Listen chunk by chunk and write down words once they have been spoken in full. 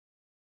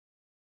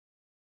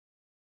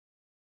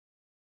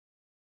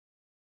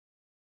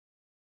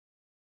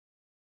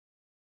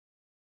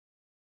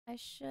I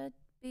should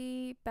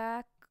be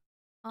back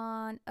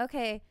on.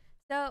 Okay,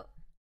 so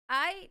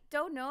I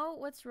don't know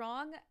what's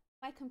wrong.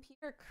 My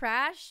computer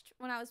crashed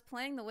when I was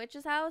playing The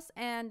Witch's House,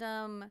 and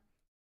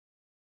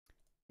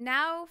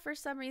now for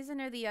some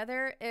reason or the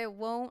other, it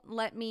won't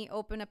let me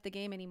open up the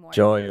game anymore.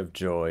 Joy of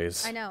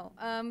joys. I know.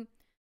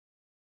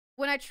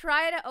 When I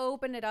try to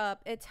open it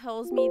up, it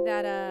tells me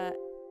that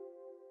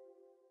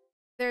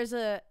there's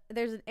an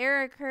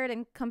error occurred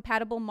and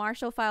compatible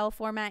Marshall file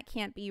format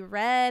can't be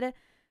read.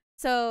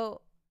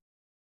 So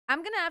I'm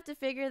going to have to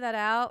figure that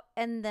out,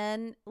 and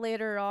then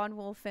later on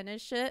we'll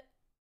finish it.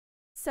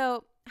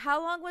 So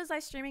how long was I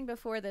streaming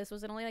before this?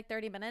 Was it only like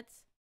 30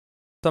 minutes?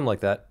 Something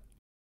like that.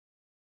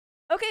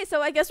 Okay,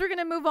 so I guess we're going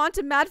to move on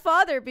to Mad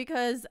Father,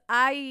 because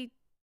I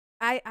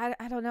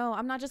don't know.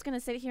 I'm not just going to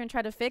sit here and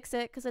try to fix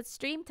it because it's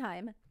stream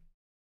time.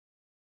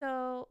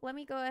 So let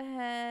me go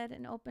ahead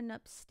and open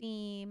up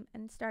Steam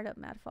and start up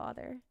Mad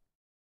Father.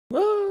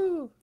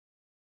 Woo!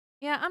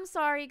 Yeah, I'm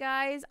sorry,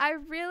 guys. I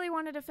really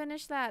wanted to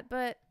finish that,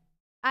 but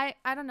I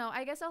don't know.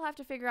 I guess I'll have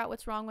to figure out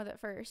what's wrong with it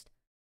first.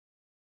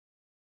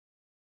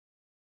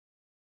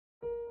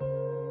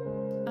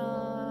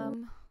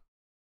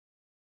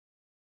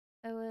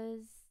 It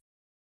was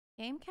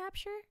game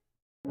capture?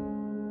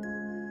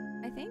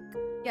 I think?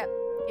 Yep,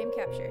 game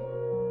capture.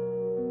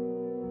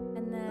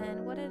 And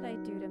then what did I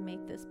do to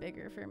make this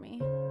bigger for me?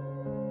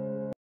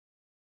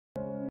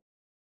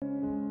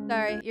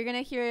 Sorry, you're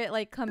gonna hear it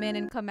like come in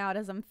and come out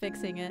as I'm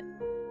fixing it.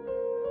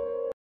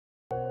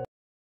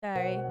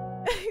 Sorry.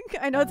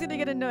 I know it's gonna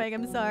get annoying,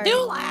 I'm sorry. Too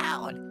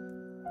loud!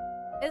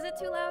 Is it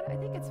too loud? I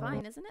think it's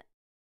fine, isn't it?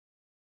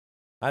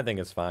 I think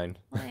it's fine.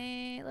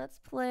 Let's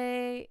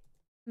play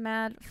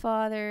Mad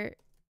Father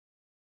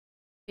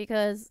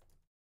because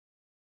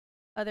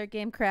other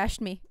game crashed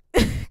me.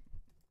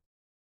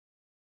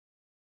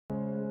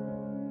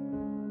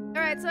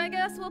 Alright, so I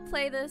guess we'll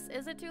play this.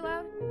 Is it too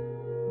loud?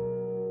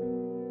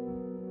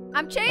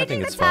 I'm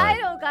changing the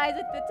title, guys.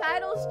 The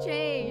title's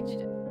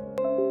changed.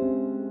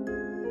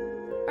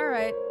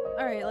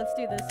 Alright, let's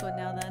do this one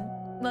now then.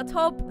 Let's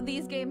hope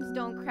these games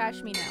don't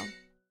crash me now.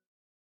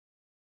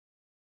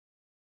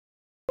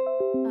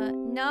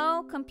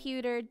 No,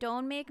 computer,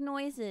 don't make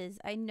noises.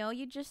 I know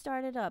you just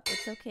started up.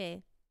 It's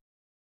okay.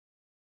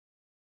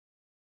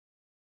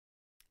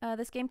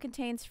 This game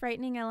contains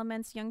frightening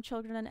elements. Young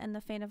children and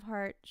the faint of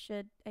heart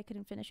should... I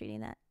couldn't finish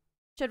reading that.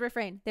 Should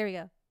refrain. There we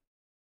go.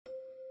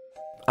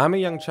 I'm a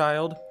young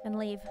child. And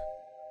leave.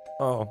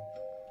 Oh.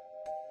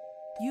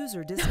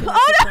 User disconnected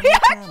oh no, from he your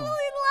actually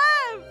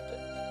left!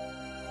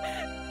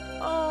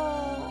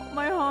 Oh,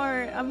 my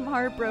heart. I'm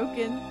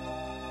heartbroken.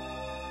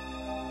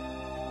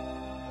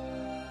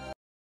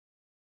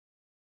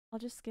 I'll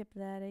just skip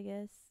that, I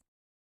guess.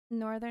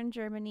 Northern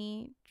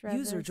Germany.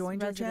 User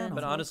joined your channel.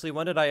 But honestly,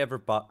 when did I ever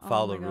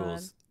follow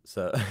rules?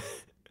 So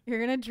you're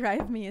gonna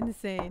drive me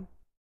insane.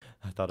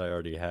 I thought I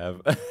already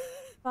have.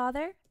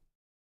 Father?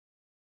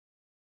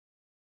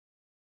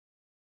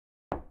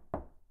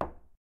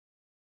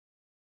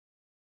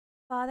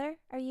 Father,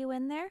 are you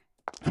in there?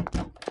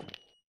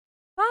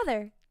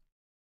 Father!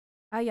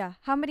 Aya,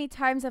 how many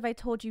times have I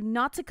told you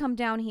not to come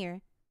down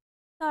here?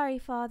 Sorry,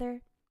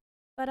 Father.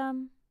 But,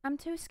 I'm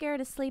too scared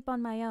to sleep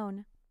on my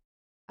own.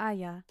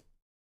 Aya.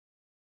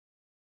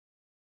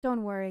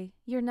 Don't worry,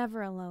 you're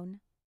never alone.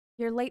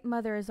 Your late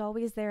mother is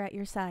always there at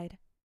your side.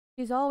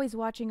 She's always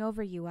watching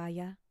over you,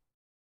 Aya.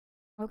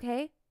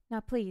 Okay? Now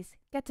please,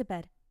 get to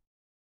bed.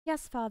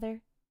 Yes,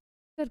 Father.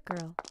 Good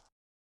girl.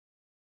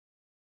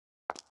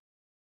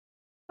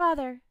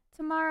 Father,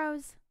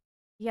 tomorrow's...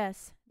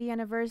 Yes, the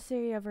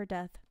anniversary of her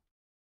death.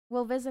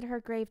 We'll visit her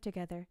grave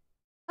together.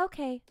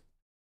 Okay.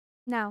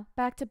 Now,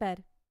 back to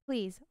bed.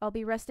 Please, I'll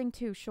be resting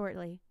too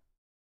shortly.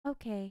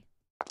 Okay.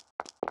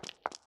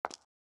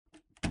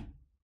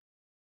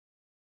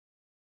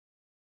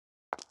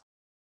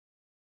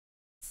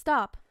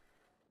 Stop.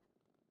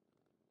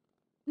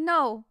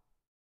 No.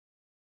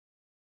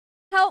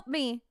 Help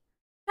me.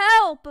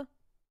 Help!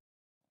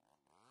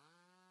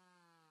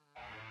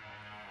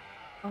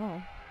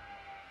 Oh.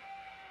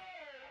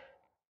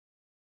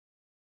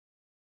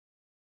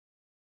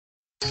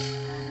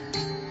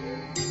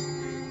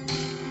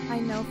 I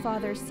know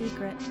Father's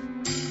secret.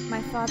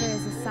 My father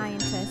is a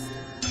scientist.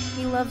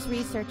 He loves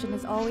research and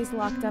is always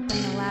locked up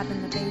in the lab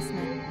in the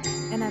basement.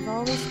 And I've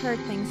always heard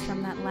things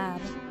from that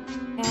lab.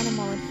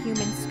 Animal and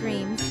human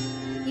screams.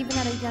 Even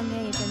at a young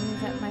age, I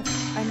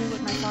knew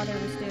what my father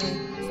was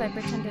doing, so I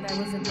pretended I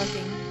wasn't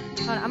looking.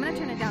 Hold on, I'm gonna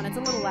turn it down. It's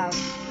a little loud.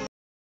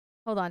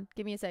 Hold on,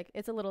 give me a sec.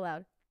 It's a little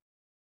loud.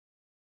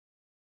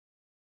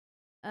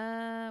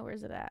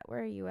 Where's it at?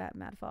 Where are you at,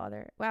 Mad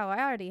Father? Wow, I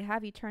already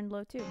have you turned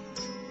low too.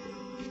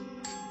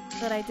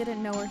 But I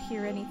didn't know or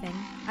hear anything.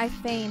 I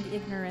feigned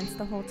ignorance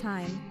the whole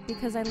time,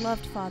 because I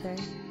loved Father.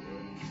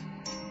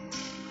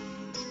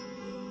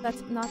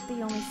 That's not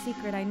the only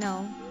secret I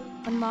know.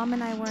 When Mom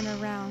and I weren't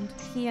around,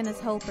 he and his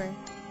helper.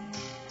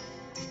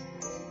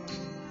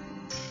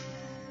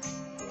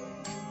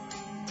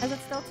 Is it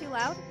still too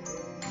loud?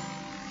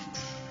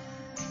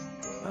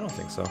 I don't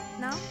think so.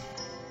 No?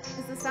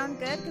 Does the sound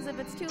good? Because if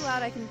it's too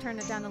loud, I can turn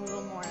it down a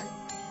little more.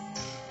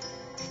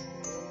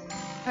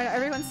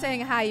 Everyone's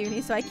saying hi,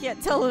 Uni, so I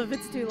can't tell if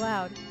it's too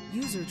loud.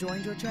 User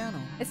joined your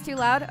channel. It's too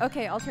loud?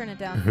 Okay, I'll turn it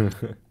down.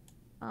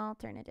 I'll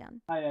turn it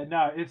down. Oh yeah,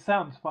 no, it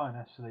sounds fine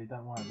actually,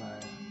 don't worry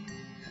about it.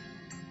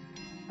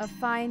 A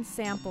fine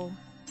sample.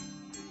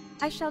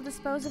 I shall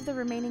dispose of the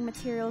remaining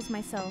materials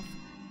myself.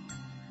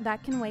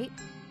 That can wait.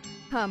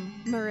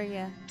 Come,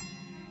 Maria.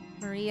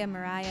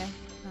 Mariah.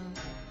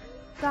 Oh.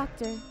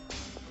 Doctor.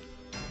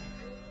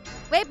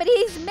 Wait, but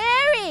he's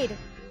married!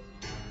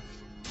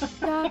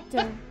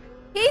 Doctor.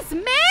 He's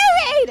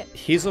married!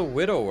 He's a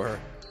widower.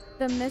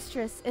 The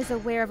mistress is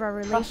aware of our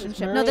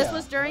relationship. Maria, No, this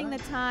was during the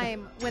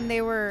time when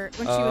they were,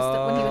 when he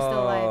was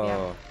still alive,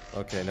 yeah.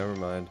 Okay, never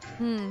mind.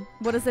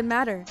 What does it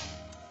matter?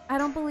 I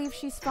don't believe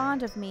she's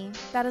fond of me.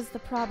 That is the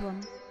problem.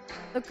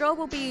 The girl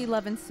will be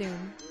 11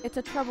 soon. It's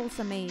a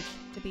troublesome age,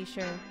 to be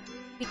sure.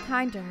 Be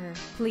kind to her,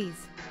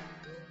 please.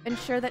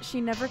 Ensure that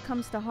she never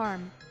comes to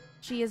harm.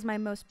 She is my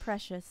most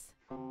precious.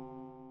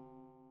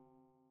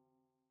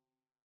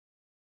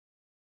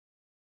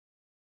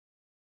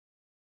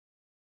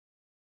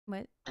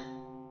 What?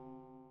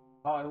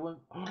 Oh, I went.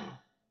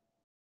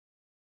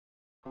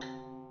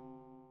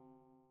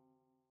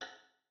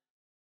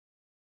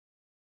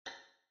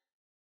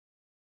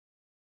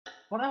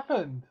 What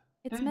happened?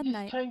 It's Did it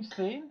midnight. just change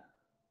scene?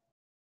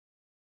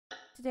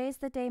 Today's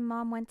the day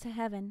Mom went to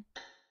heaven.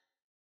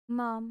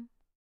 Mom.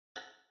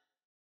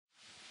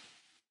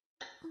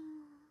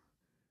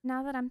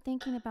 Now that I'm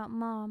thinking about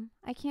Mom,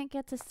 I can't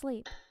get to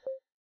sleep.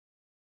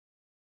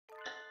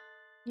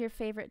 Your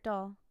favorite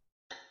doll.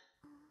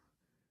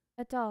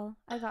 A doll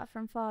I got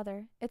from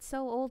Father. It's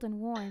so old and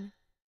worn.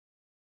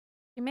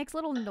 She makes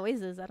little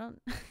noises. I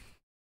don't...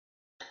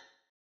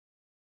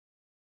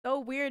 So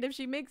weird. If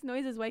she makes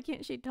noises, why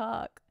can't she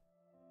talk?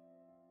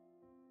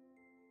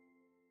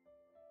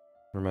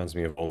 Reminds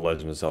me of old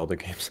Legend of Zelda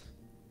games.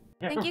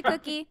 Thank you,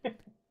 Cookie.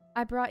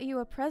 I brought you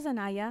a present,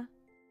 Aya.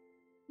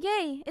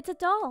 Yay, it's a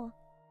doll.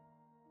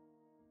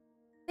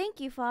 Thank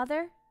you,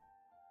 Father.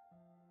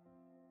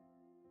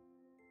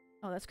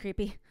 Oh, that's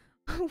creepy.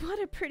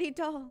 What a pretty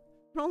doll.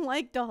 I don't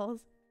like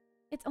dolls.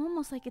 It's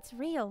almost like it's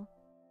real.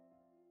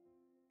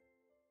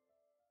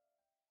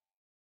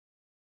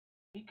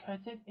 Because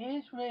it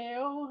is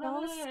real.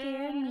 Dolls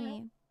scare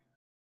me.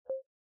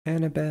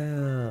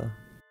 Annabelle.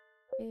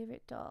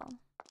 Favorite doll.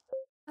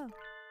 Oh.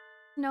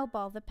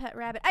 Snowball, the pet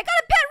rabbit. I got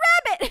a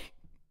pet rabbit!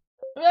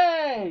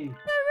 Hey!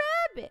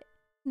 The rabbit!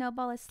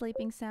 Snowball is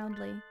sleeping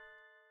soundly.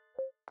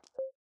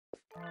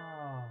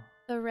 Oh.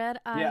 The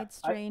red-eyed Yeah,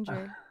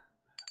 stranger.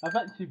 I've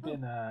actually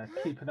been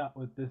keeping up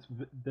with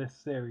this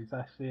series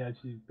actually as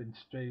you've been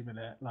streaming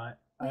it, like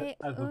Wait,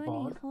 as a Oni,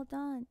 VOD. hold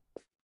on.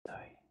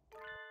 Sorry.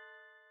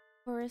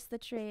 Horace the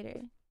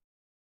Trader.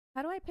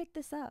 How do I pick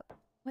this up?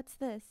 What's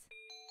this?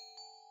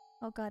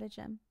 Oh, got a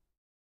gem.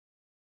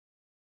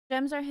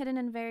 Gems are hidden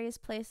in various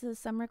places.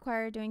 Some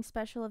require doing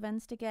special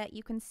events to get.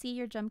 You can see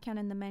your gem count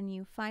in the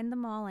menu. Find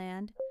them all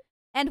and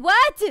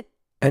what?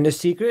 And a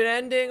secret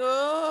ending.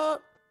 Oh!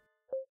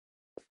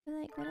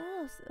 Like, what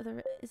else?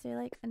 Is there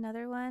like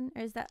another one?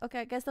 Or is that... Okay,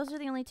 I guess those are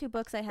the only two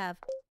books I have.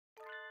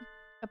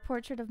 A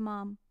Portrait of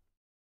Mom.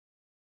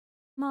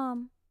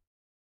 Mom.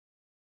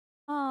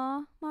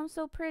 Aw, Mom's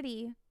so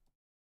pretty.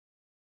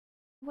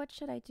 What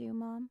should I do,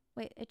 Mom?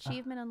 Wait,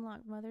 achievement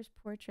unlocked. Mother's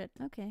portrait.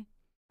 Okay.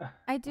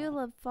 I do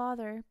love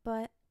Father,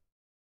 but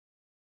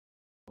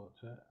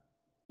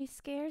he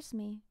scares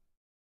me.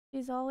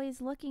 She's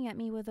always looking at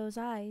me with those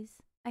eyes.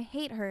 I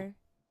hate her,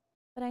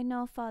 but I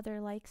know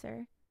Father likes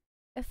her.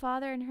 If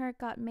Father and her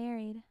got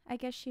married, I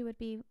guess she would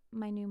be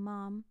my new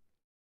mom.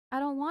 I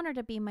don't want her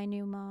to be my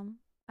new mom.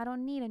 I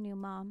don't need a new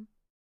mom.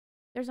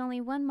 There's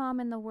only one mom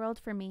in the world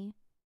for me.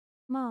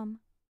 Mom,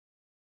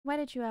 why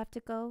did you have to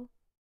go?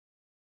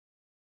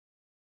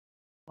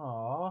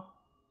 Aww.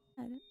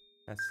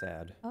 That's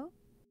sad. Oh?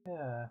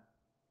 Yeah.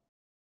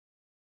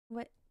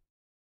 What?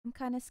 I'm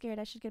kind of scared.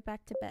 I should get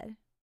back to bed.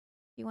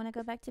 You want to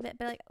go back to bed?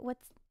 But like,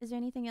 is there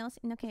anything else?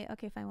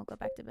 Okay, fine. We'll go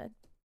back to bed.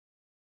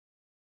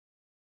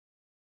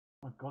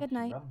 Oh my God, Good she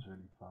night. runs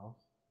really fast.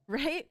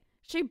 Right?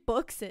 She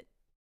books it.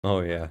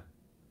 Oh, yeah.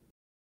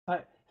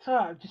 Like,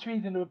 sorry, I'm just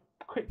reading a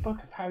quick book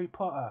of Harry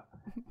Potter.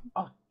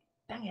 Oh,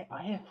 dang it,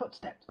 I hear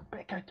footsteps.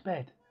 Better go to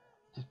bed.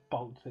 Just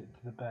bolts it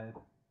to the bed.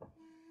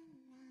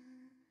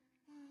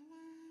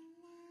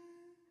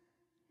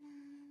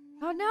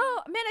 Oh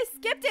no! Man, I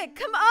skipped it!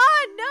 Come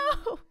on!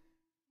 No!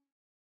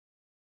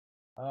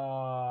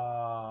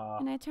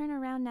 Can I turn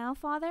around now,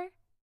 Father?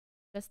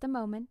 Just a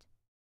moment.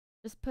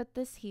 Just put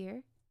this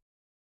here.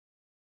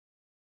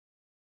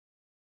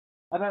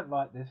 I don't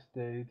like this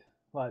dude.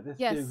 Like this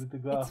Yes, dude with the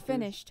glasses. it's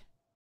finished.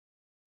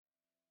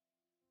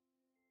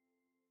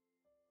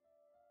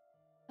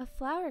 A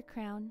flower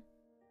crown.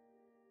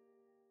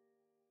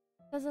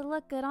 Does it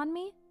look good on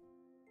me?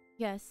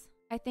 Yes,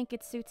 I think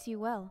it suits you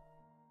well.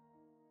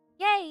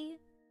 Yay!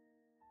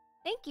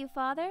 Thank you,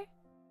 Father.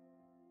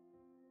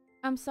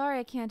 I'm sorry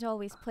I can't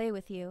always play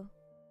with you.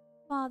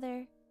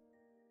 Father.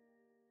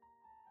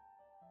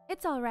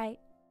 It's alright.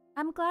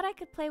 I'm glad I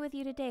could play with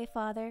you today,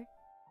 Father.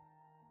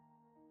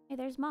 Hey,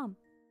 there's Mom.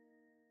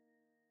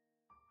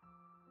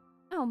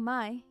 Oh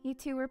my, you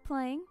two were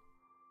playing?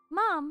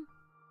 Mom!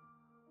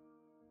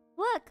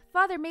 Look,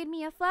 Father made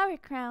me a flower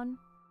crown.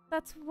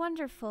 That's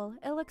wonderful.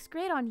 It looks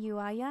great on you,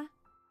 Aya.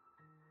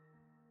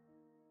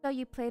 So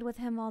you played with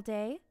him all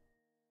day?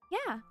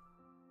 Yeah.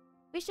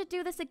 We should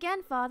do this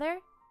again, Father.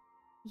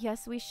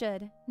 Yes, we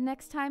should.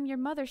 Next time your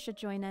mother should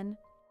join in.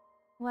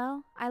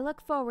 Well, I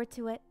look forward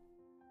to it.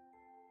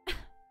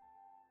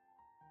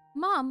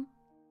 Mom!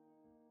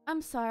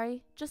 I'm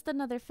sorry, just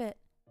another fit.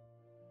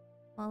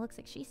 Well, it looks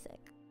like she's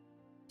sick.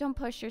 Don't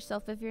push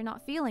yourself if you're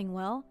not feeling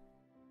well.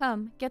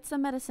 Come, get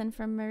some medicine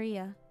from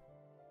Maria.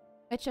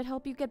 It should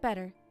help you get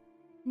better.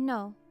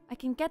 No, I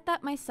can get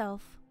that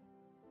myself.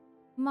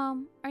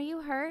 Mom, are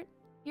you hurt?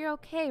 You're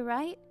okay,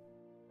 right?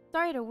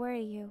 Sorry to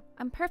worry you.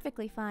 I'm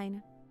perfectly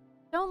fine.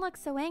 Don't look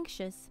so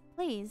anxious,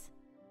 please.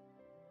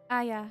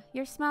 Aya,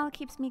 your smile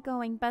keeps me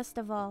going best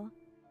of all.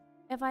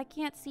 If I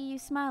can't see you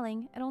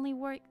smiling, it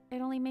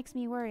only makes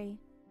me worry.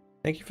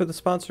 Thank you for the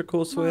sponsor,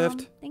 Cool Swift.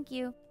 Mom, thank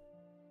you.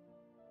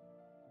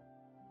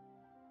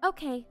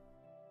 Okay.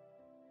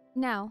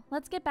 Now,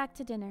 let's get back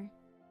to dinner.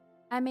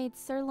 I made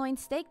sirloin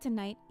steak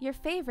tonight. Your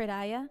favorite,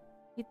 Aya.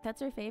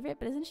 That's her favorite,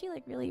 but isn't she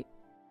like really...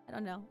 I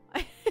don't know.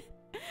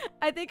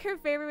 I think her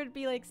favorite would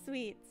be like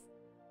sweets.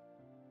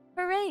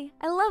 Hooray!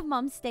 I love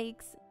Mom's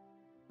steaks.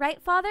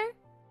 Right, Father?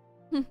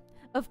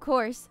 Of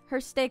course. Her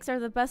steaks are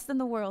the best in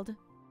the world.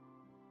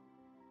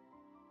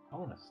 I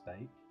want a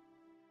steak.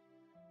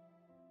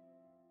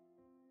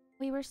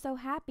 We were so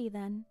happy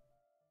then.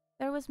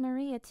 There was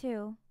Maria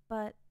too,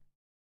 but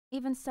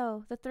even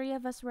so, the three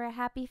of us were a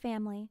happy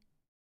family.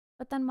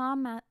 But then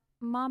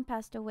Mom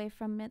passed away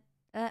from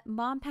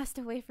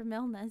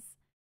illness,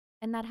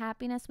 and that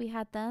happiness we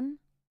had then,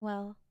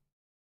 well.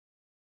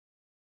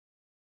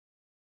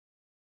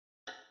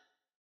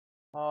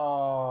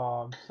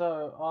 Oh, I'm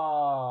so.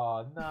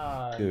 Oh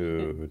no,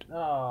 Dude.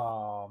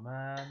 Oh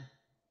man.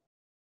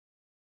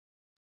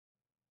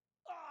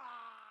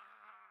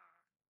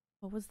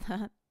 What was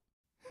that?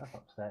 That's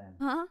upsetting.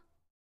 Huh?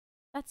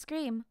 That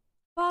scream.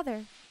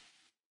 Father.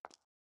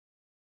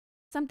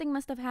 Something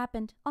must have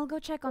happened. I'll go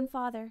check on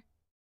Father.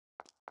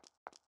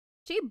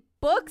 She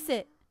books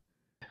it.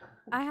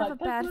 I have a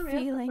bad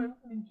feeling.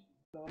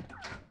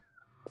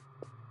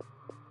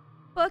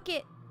 Book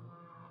it.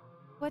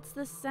 What's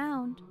the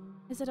sound?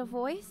 Is it a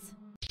voice?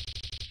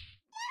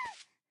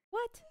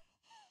 What?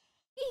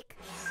 Eek.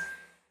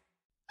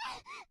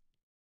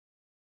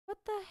 What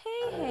the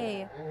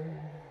hey?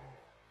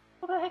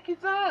 What the heck is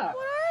that?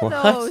 What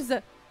are those?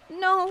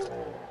 No.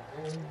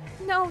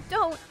 No,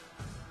 don't.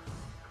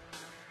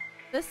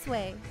 This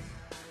way.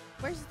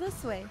 Where's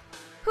this way?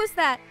 Who's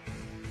that?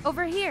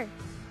 Over here.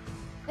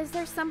 Is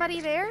there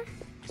somebody there?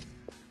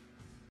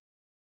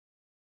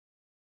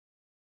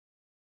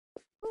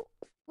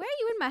 Where are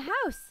you in my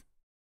house?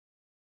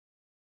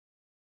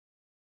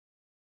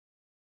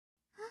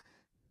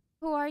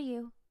 Who are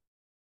you?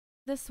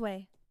 This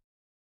way.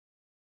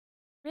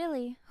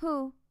 Really?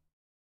 Who?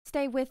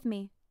 Stay with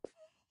me.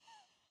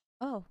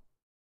 Oh.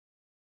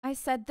 I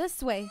said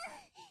this way.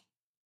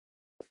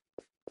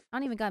 I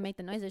don't even gotta make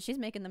the noises. She's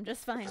making them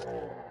just fine.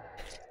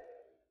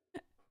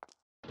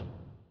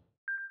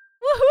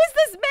 Well, who's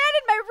this man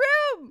in my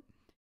room?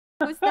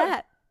 Who's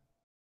that?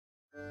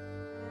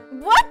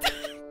 What?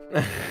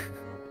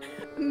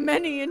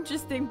 Many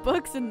interesting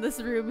books in this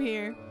room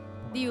here.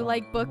 Do you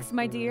like books,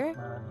 my dear?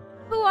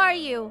 Who are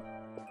you?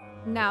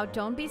 Now,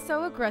 don't be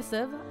so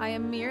aggressive. I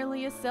am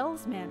merely a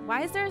salesman.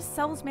 Why is there a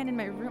salesman in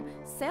my room?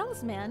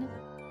 Salesman?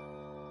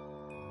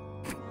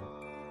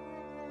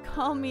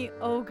 Call me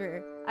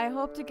Ogre. I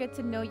hope to get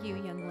to know you,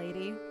 young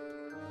lady.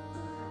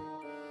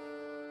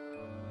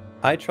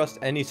 I trust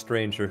any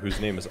stranger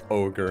whose name is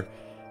Ogre.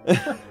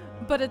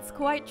 But it's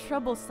quite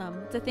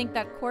troublesome to think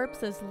that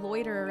corpses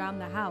loiter around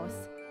the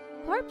house.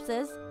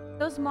 Corpses?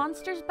 Those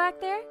monsters back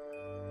there?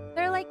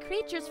 They're like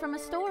creatures from a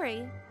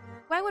story.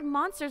 Why would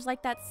monsters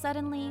like that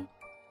suddenly...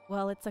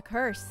 Well, it's a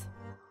curse.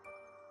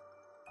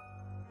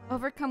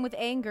 Overcome with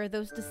anger,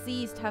 those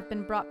deceased have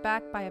been brought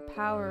back by a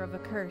power of a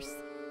curse.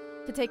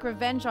 To take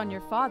revenge on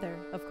your father,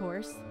 of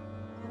course.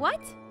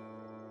 What?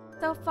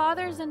 So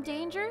Father's in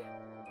danger?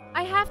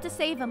 I have to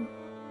save him.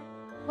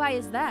 Why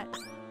is that?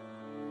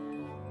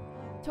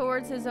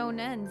 Towards his own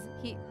ends,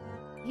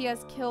 he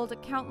has killed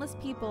countless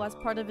people as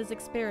part of his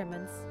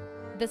experiments.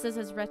 This is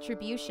his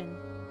retribution.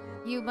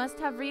 You must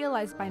have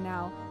realized by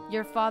now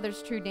your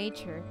father's true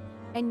nature,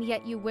 and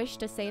yet you wish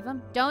to save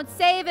him? Don't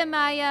save him,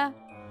 Aya!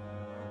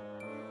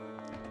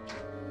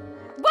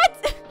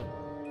 What?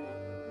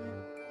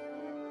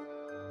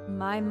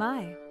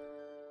 My.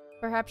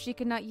 Perhaps she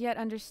cannot yet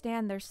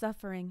understand their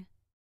suffering.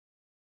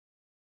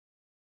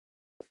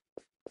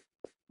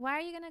 Why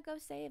are you gonna go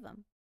save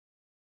him?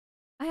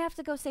 I have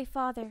to go save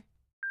Father.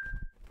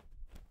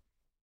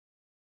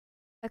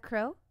 A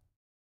crow?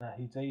 Nah,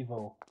 he's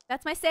evil.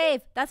 That's my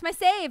save! That's my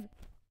save!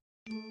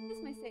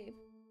 That's my save.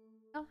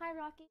 Oh, hi,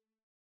 Rocky.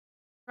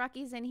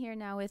 Rocky's in here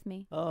now with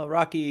me. Oh,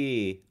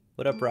 Rocky.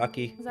 What up,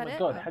 Rocky? Is Oh that my it?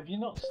 god, Oh. have you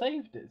not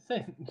saved it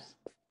since?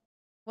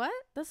 What?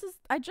 This is.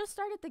 I just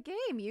started the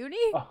game, Uni.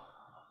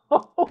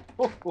 Oh.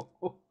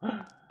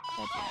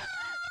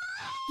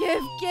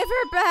 Give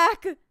her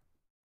back.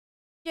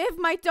 Give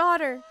my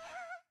daughter.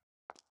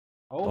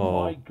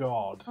 Oh my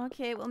god.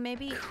 Okay, well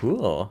maybe.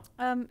 Cool.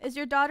 Is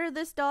your daughter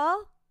this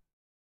doll?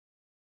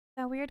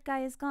 That weird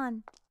guy is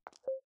gone.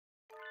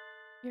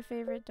 Your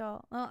favorite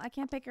doll. Oh, I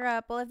can't pick her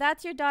up. Well, if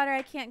that's your daughter,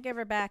 I can't give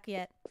her back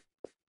yet.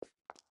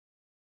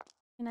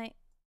 Can I?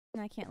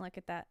 No, I can't look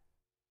at that.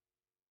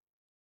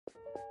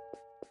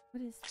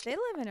 What is? They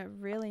live in a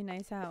really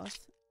nice house.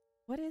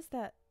 What is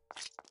that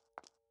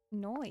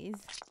noise?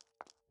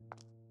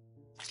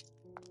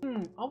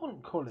 I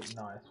wouldn't call it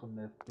nice when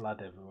there's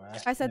blood everywhere.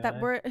 I said you that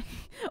know? word.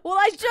 Well,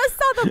 I just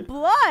saw the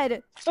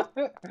blood.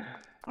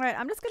 All right,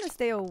 I'm just gonna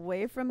stay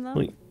away from them.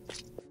 Wait.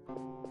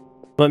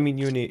 Well, I mean,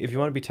 if you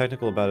want to be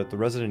technical about it, the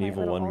Resident Right, Evil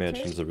little 1 altar?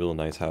 mansion's a real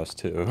nice house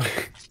too.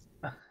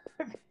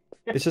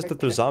 It's just that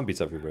there's zombies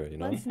everywhere, you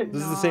know? Let's This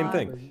is the same not.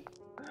 thing.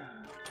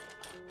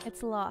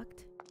 It's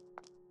locked.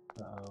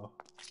 Uh-oh.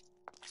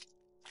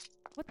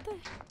 What the?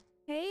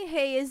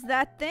 Hey, is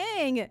that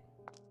thing?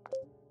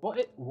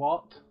 What?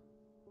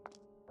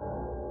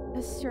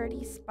 A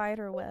sturdy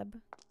spider web. Do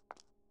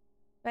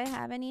I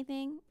have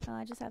anything? Oh,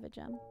 I just have a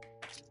gem.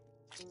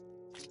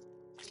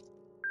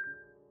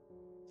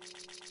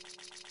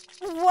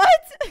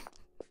 What?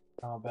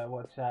 Oh, better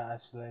watch out,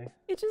 Ashley.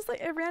 It just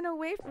like it ran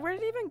away. Where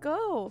did it even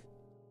go?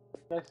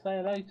 Go say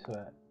hello to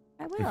it.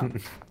 I will.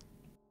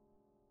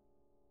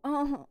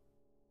 Oh.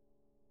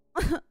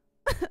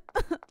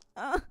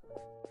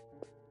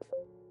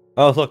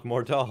 Oh, look,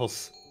 more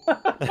dolls.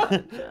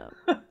 Gem.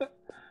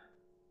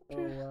 Oh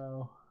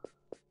wow.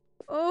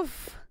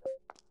 Oof.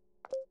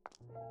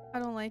 I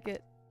don't like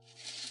it.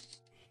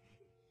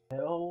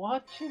 They're all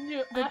watching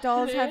you. The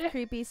dolls have Ashley.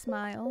 creepy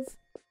smiles.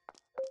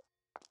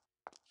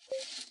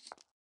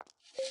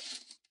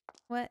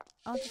 What?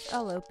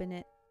 I'll open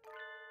it.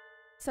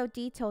 So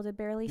detailed, it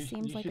barely You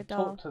seems like a should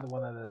doll. talk to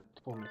one of the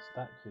tallest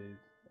statues.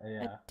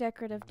 Yeah. A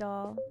decorative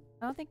doll.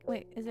 I don't think.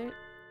 Wait, is there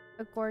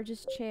a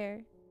gorgeous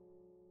chair?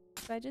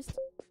 Do I just.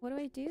 What do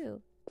I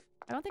do?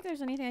 I don't think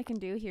there's anything I can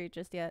do here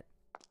just yet.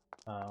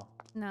 Oh.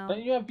 No.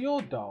 Don't you have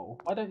your doll?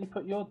 Why don't you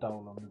put your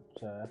doll on the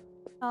chair?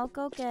 I'll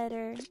go get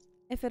her.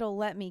 If it'll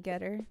let me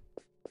get her.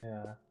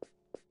 Yeah.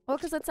 Well,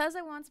 because it says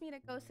it wants me to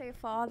go say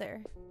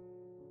father.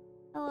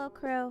 Hello,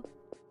 Crow.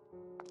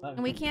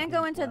 And we can't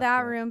go into that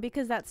room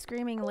because that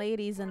screaming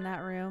lady's in that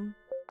room.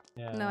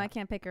 Yeah. No, I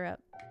can't pick her up.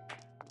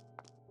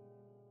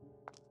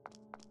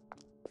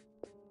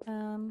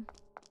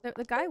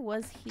 The guy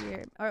was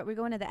here. Alright, we're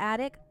going to the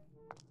attic.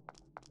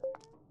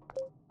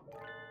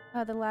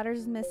 Oh, the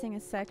ladder's missing a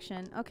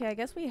section. Okay, I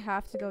guess we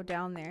have to go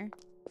down there.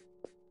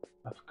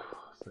 Of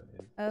course it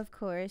is. Of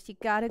course, you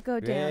gotta go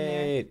down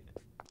there.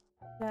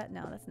 Great.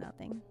 No, that's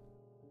nothing.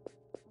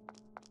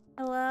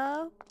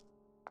 Hello?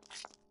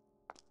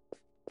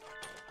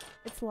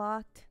 It's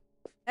locked.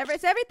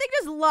 Is everything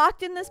just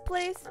locked in this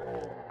place?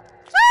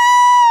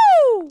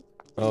 No!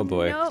 Oh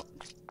boy. Nope.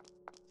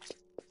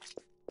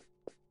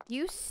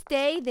 You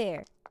stay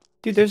there.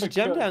 Dude, there's a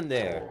gem down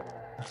there.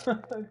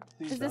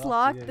 Is this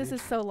locked? This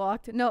is so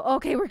locked. No,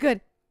 okay, we're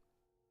good.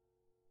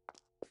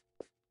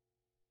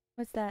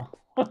 What's that?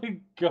 Oh my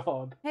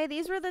god. Hey,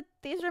 these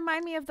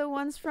remind me of the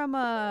ones from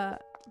the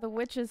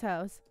witch's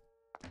house.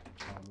 Oh,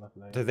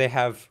 lovely. Do they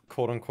have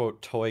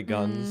quote-unquote toy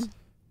guns?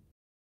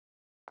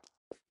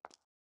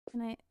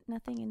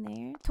 Nothing in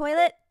there.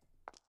 Toilet?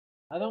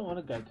 I don't want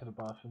to go to the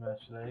bathroom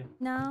actually.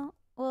 No.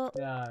 Well,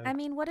 No. I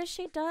mean, what if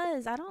she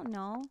does? I don't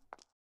know.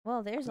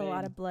 Well, there's a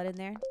lot of blood in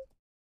there.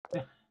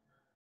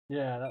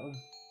 Yeah, that was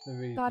the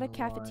reason. Got a why.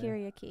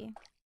 cafeteria key.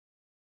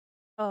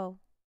 Oh.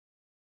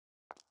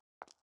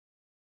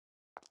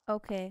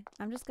 Okay,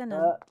 I'm just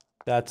gonna.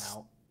 That's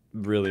Ow.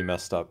 really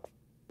messed up.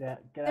 Yeah,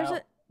 get There's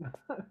out.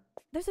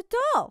 There's a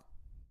doll.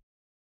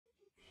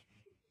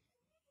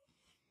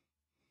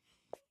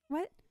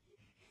 What?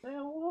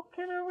 They're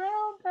walking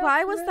around.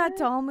 Why was that Ashley.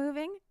 doll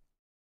moving?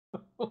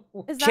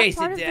 Is that Chase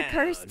part it of the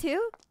curse down.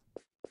 too?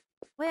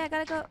 Wait, I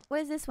gotta go. What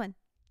is this one?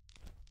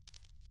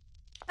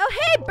 Oh,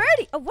 hey,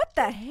 birdie! Oh, what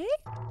the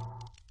heck?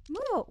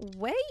 Move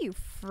away, you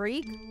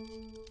freak!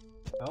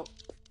 Oh,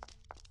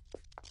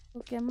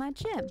 Look at my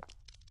gem.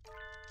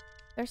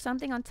 There's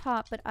something on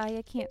top, but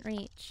I can't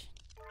reach.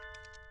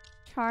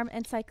 Charm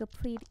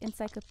encyclopedia.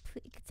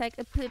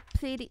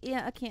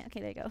 Yeah, I can't.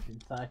 Okay, there you go.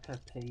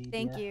 encyclopedia.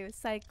 Thank you,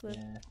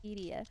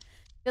 encyclopedia.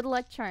 Good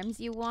luck charms.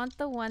 You want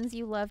the ones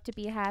you love to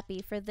be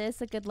happy. For this,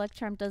 a good luck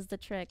charm does the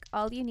trick.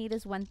 All you need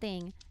is one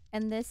thing,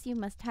 and this you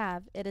must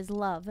have. It is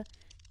love.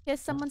 Kiss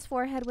someone's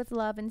forehead with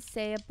love and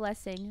say a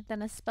blessing.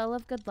 Then a spell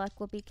of good luck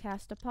will be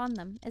cast upon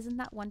them. Isn't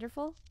that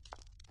wonderful?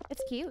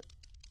 It's cute.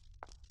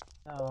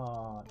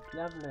 Oh, it's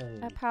lovely.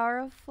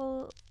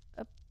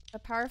 A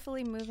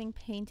powerfully moving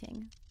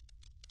painting.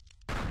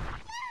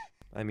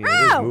 I mean, it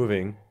is Ow!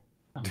 moving.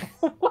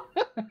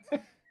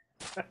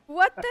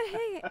 What the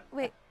heck?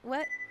 Wait,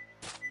 what?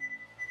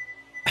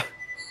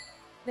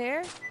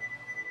 There?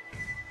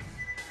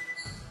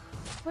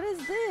 What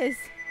is this?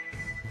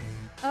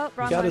 Oh,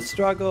 wrong You gotta one.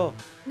 struggle.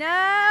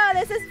 No,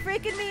 this is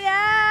freaking me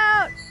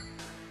out.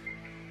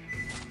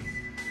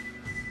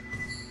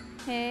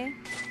 Okay.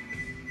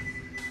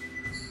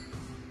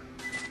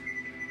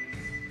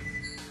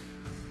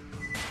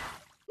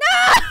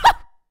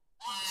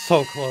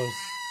 So close.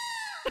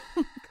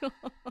 God.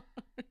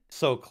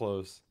 So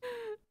close.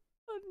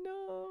 Oh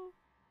no.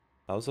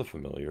 That was a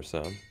familiar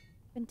sound.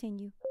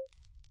 Continue.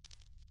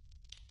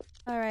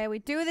 Alright, we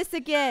do this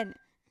again.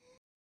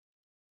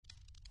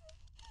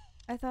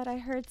 I thought I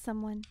heard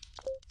someone.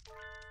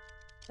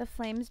 The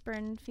flames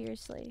burn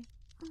fiercely.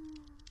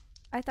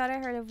 I thought I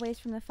heard a voice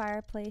from the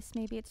fireplace.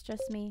 Maybe it's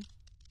just me.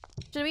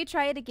 Should we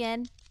try it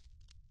again?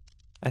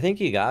 I think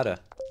you gotta.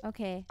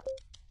 Okay.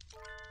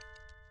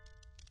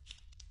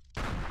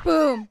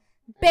 Boom!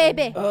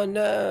 Baby! Oh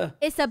no!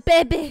 It's a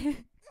baby!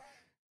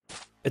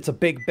 It's a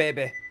big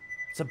baby.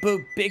 It's a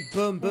big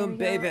boom There boom we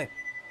go. baby.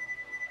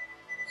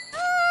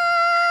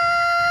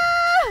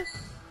 Ah!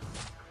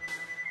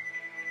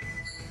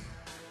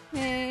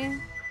 Okay.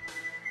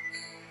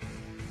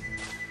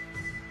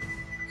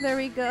 There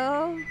we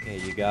go. Yeah,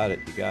 you got it.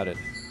 You got it.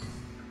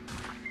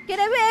 Get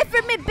away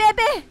from me,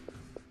 baby!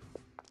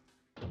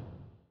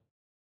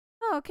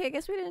 Oh, okay. I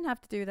guess we didn't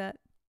have to do that.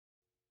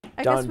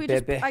 Done,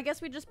 baby. I guess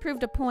we just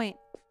proved a point.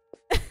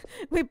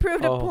 We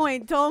proved a Oh.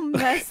 point. Don't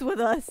mess with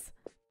us.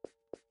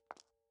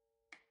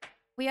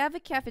 We have a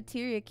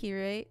cafeteria key,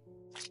 right?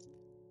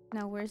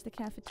 Now, where's the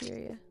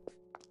cafeteria?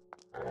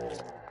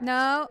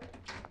 No.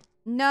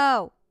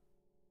 No.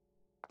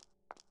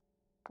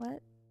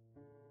 What?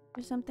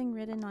 There's something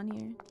written on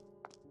here.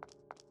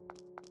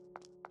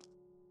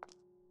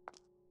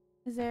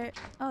 Is there...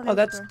 Oh, Oh, there's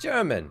that's a door.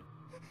 German.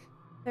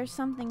 There's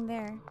something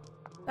there.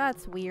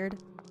 That's weird.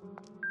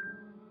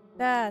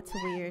 That's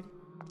weird.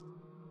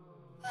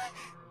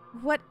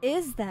 What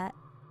is that?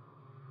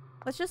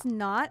 Let's just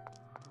not.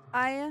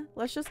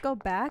 Let's just go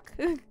back.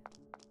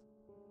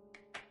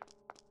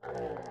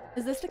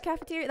 Is this the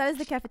cafeteria? That is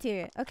the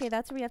cafeteria. Okay,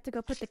 that's where we have to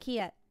go put the key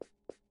at.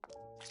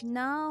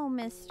 No,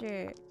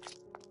 mister.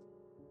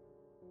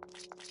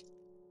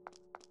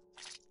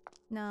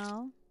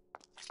 No.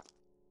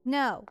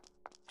 No.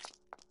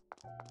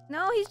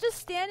 No, he's just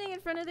standing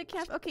in front of the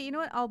cafe. Okay, you know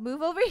what? I'll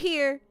move over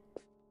here.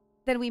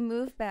 Then we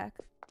move back.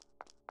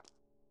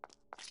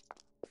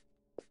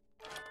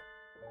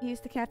 Use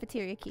the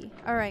cafeteria key.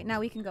 Alright, now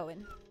we can go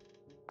in.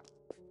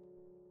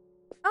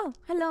 Oh,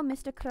 hello,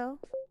 Mr. Crow.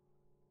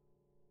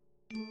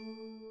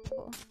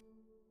 Cool.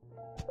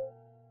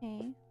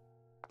 Okay.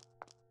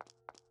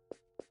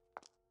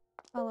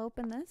 I'll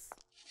open this.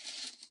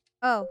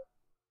 Oh.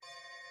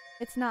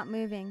 It's not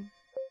moving.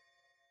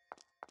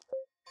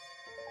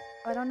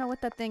 I don't know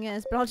what that thing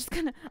is, but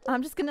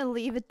I'm just gonna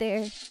leave it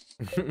there.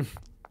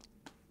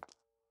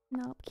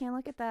 Nope, can't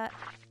look at that.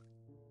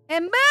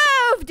 It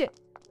moved!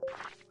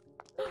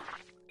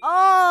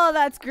 Oh,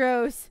 that's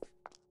gross.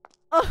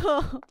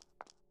 Oh.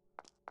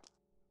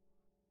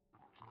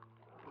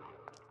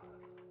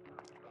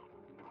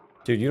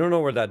 Dude, you don't know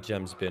where that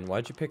gem's been.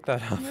 Why'd you pick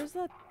that up? Where's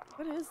that?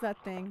 What is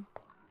that thing?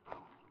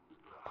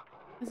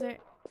 Is there...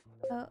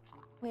 Oh,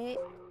 wait.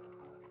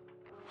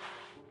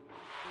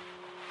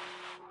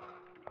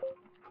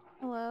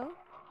 Hello?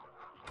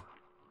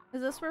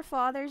 Is this where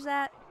Father's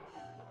at?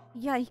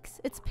 Yikes,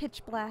 it's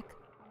pitch black.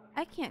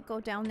 I can't go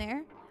down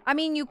there. I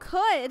mean, you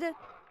could.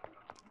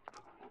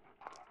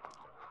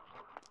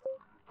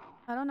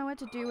 I don't know what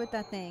to do with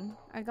that thing.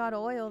 I got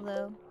oil,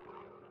 though.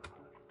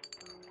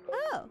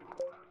 Oh!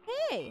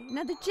 Hey!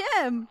 Another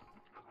gem!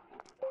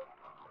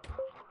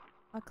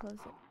 I'll close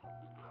it.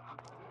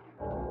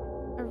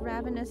 A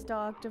ravenous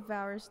dog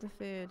devours the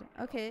food.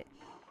 Okay.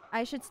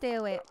 I should stay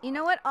away. You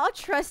know what? I'll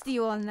trust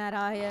you on that,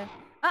 Aya.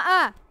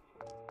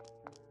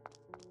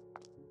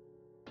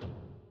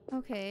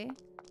 Okay.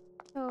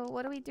 So,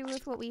 what do we do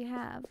with what we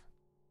have?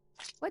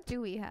 What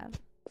do we have?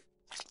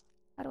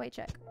 How do I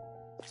check?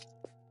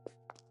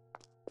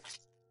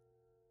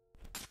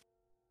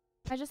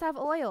 I just have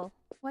oil.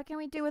 What can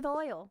we do with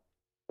oil?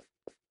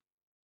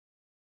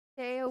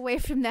 Stay away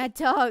from that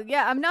dog.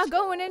 Yeah, I'm not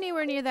going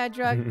anywhere near that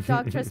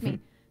dog, trust me.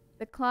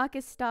 The clock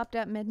is stopped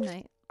at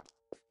midnight.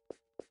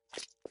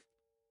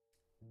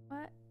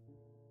 What?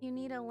 You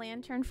need a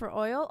lantern for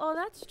oil? Oh,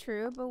 that's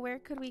true, but where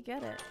could we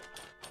get it?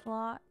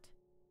 Locked.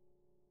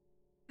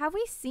 Have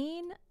we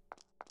seen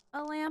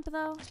a lamp,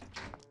 though?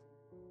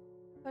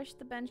 Push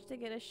the bench to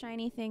get a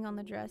shiny thing on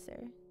the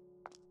dresser.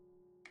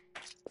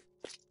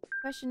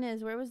 Question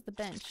is, where was the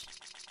bench?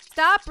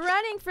 Stop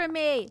running from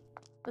me!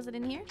 Was it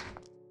in here?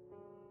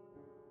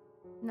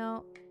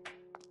 No.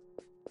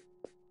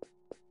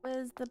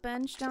 Was the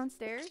bench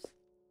downstairs?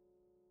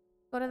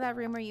 Go to that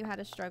room where you had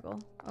a struggle.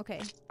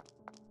 Okay.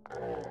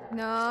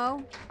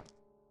 No.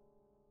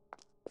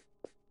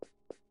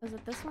 Was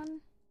it this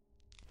one?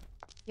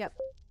 Yep.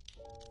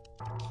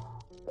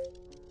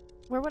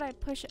 Where would I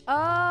push it?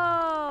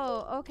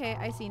 Oh! Okay,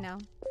 I see now.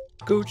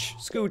 Gooch,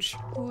 scooch.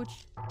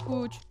 Gooch,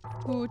 gooch,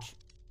 gooch.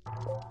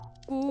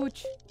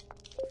 Gooch.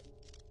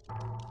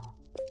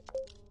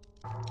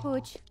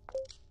 Gooch.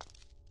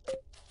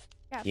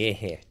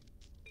 Yeah.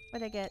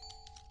 What'd I get?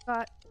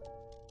 Got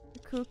a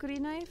kukri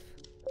knife?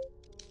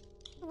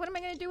 What am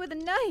I gonna do with a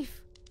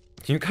knife?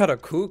 You got a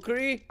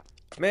kukri?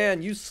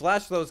 Man, you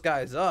slash those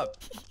guys up.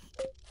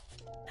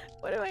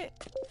 What do I...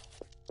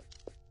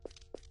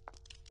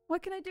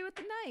 What can I do with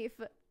the knife?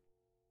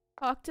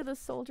 Talk to the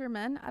soldier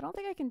men? I don't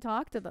think I can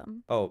talk to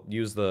them. Oh,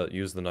 use the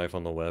knife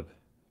on the web.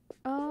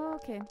 Oh,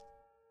 okay.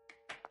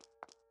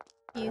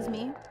 Excuse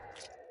me.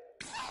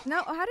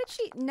 No, how did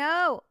she...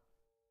 No!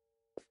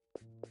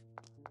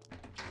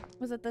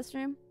 Was it this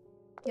room?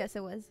 Yes,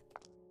 it was.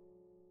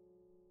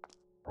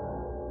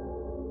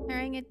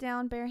 Carrying it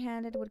down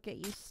barehanded would get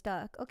you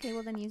stuck. Okay,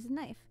 well then use a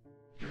knife.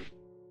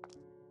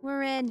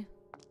 We're in.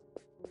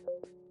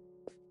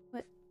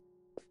 What?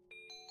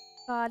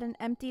 Got an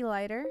empty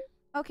lighter.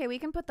 Okay, we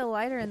can put the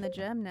lighter in the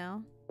gem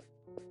now.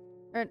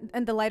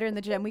 And the lighter in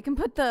the gem. We can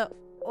put the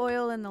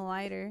oil in the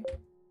lighter.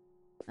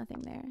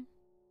 Nothing there.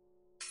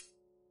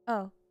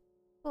 Oh.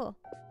 Cool.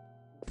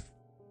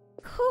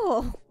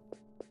 Cool!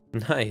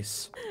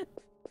 Nice.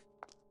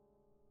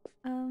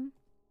 Can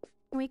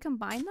we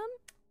combine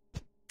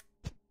them?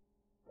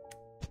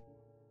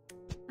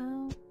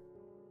 Oh,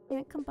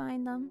 can't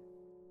combine them.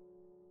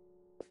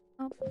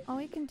 Oh, all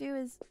we can do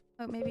is...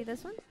 Oh, maybe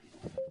this one?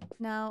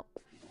 No.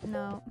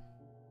 No.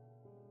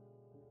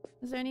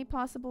 Is there any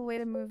possible way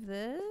to move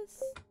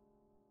this?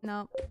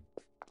 No.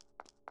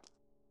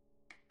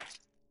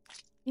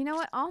 You know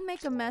what? I'll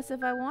make a mess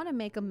if I want to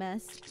make a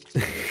mess.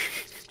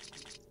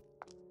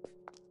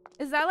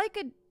 Is that like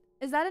a...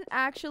 Is that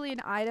actually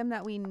an item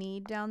that we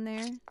need down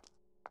there?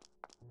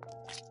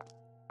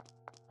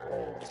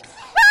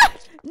 Ah!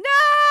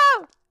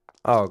 No!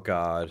 Oh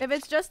god. If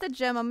it's just a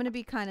gem, I'm gonna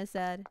be kind of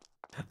sad.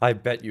 I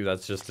bet you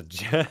that's just a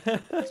gem.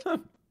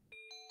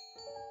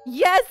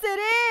 Yes,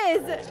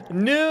 it is!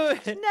 No!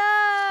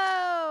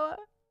 No!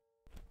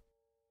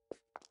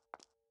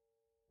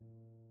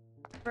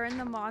 Burn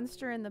the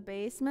monster in the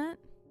basement?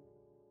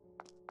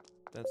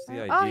 That's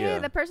the idea. Oh, hey,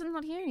 the person's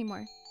not here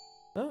anymore.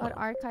 Oh. An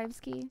archives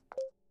key.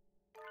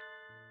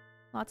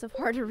 Lots of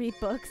hard to read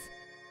books.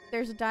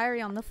 There's a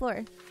diary on the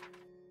floor.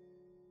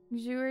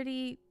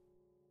 Jurity.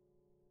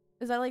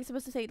 Is that like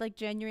supposed to say like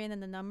January and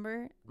then the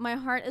number? My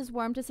heart is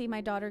warm to see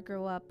my daughter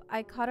grow up.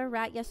 I caught a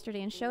rat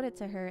yesterday and showed it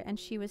to her, and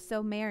she was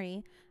so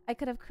merry. I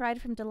could have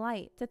cried from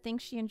delight to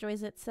think she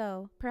enjoys it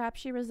so. Perhaps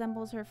she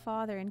resembles her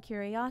father in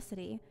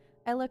curiosity.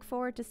 I look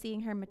forward to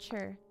seeing her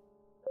mature.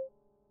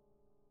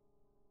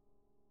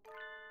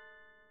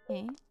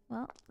 Okay,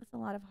 well, that's a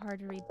lot of hard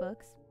to read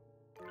books.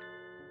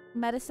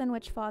 Medicine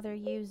which father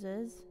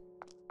uses.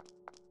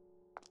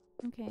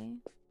 Okay.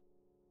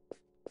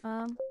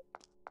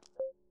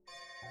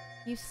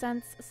 You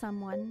sense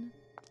someone.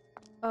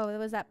 Oh, it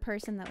was that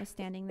person that was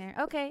standing there.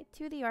 Okay,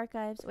 to the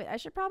archives. Wait, I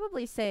should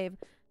probably save.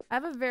 I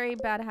have a very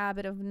bad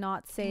habit of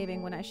not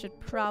saving when I should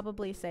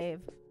probably save.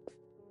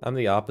 I'm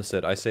the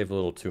opposite. I save a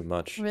little too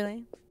much.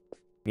 Really?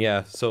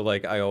 Yeah, so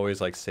like I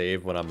always like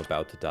save when I'm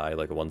about to die,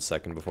 like 1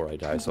 second before I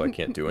die, so I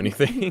can't do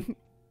anything.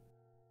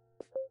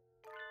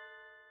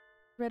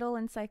 Riddle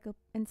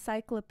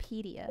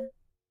Encyclopedia.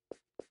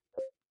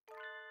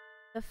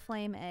 The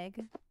Flame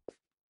Egg.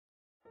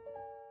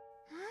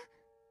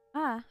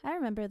 Ah, I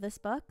remember this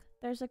book.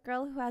 There's a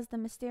girl who has the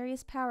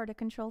mysterious power to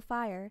control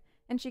fire,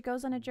 and she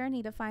goes on a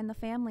journey to find the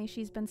family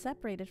she's been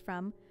separated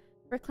from.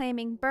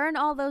 Proclaiming, "Burn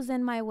all those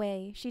in my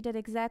way." She did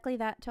exactly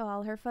that to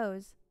all her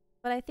foes.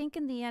 But I think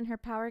in the end her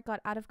power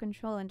got out of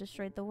control and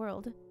destroyed the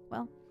world.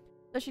 Well,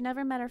 so she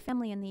never met her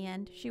family in the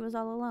end. She was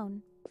all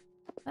alone.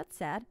 That's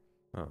sad.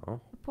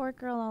 Oh. A poor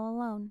girl all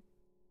alone.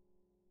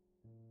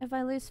 If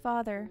I lose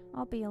father,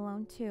 I'll be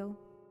alone too.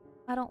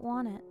 I don't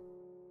want it.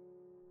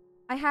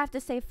 I have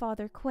to save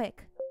father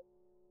quick.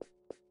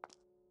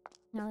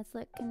 Now let's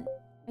look.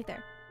 Right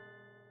there.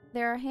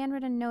 There are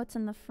handwritten notes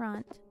in the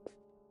front.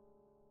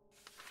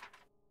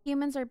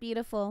 Humans are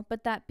beautiful,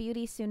 but that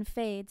beauty soon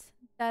fades.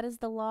 That is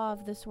the law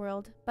of this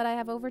world, but I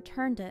have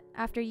overturned it.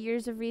 After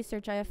years of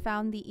research, I have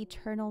found the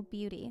eternal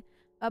beauty.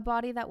 A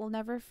body that will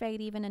never fade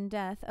even in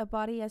death, a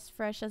body as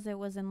fresh as it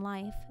was in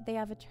life. They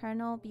have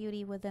eternal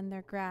beauty within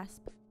their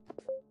grasp.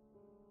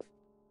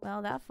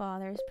 Well, that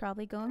father is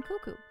probably going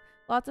cuckoo.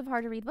 Lots of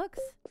hard to read books.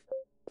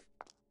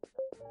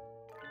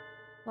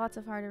 Lots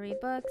of hard to read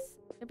books.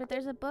 But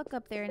there's a book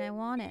up there and I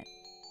want it.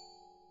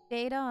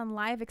 Data on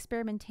live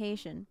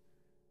experimentation.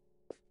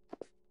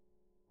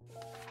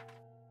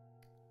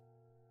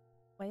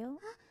 Well,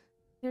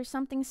 there's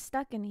something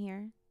stuck in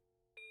here.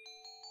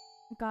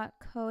 Got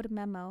code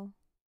memo.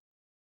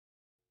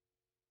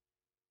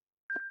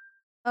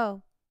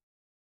 Oh.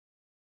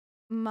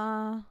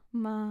 Ma.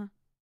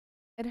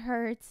 It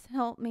hurts.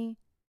 Help me.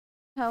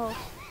 Help.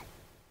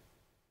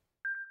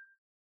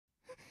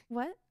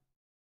 What?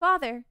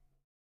 Father!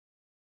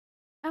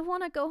 I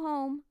want to go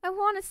home. I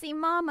want to see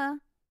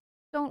Mama.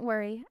 Don't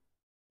worry.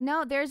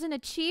 No, there's an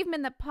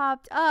achievement that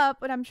popped up,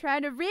 but I'm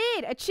trying to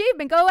read.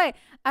 Achievement, go away.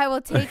 I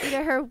will take you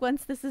to her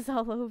once this is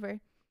all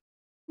over.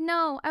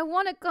 No, I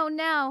want to go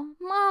now.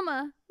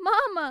 Mama.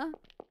 Mama.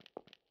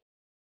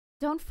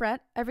 Don't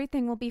fret.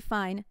 Everything will be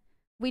fine.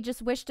 We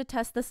just wish to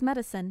test this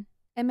medicine.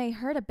 It may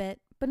hurt a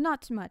bit, but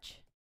not too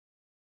much.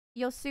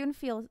 You'll soon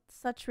feel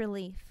such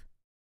relief.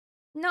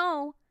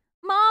 No!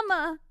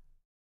 Mama!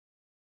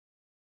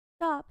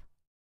 Stop.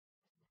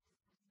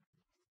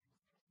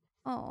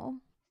 Oh.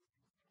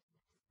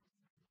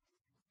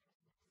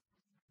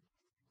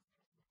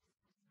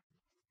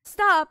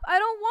 Stop! I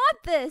don't want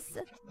this!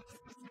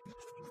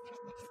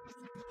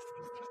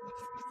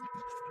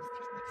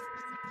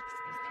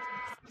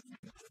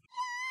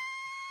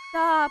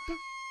 Stop!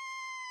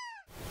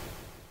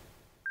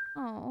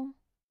 Oh.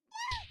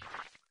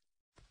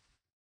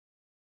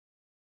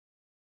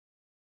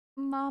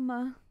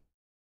 Mama.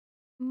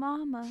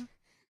 Mama.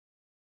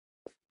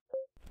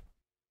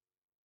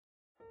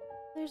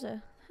 There's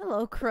a...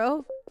 Hello,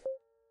 Crow.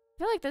 I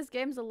feel like this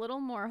game's a little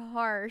more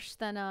harsh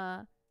than,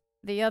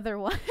 the other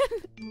one.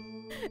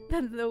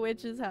 Than the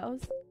witch's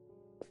house.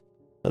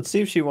 Let's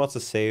see if she wants to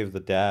save the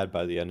dad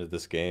by the end of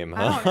this game,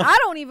 huh? I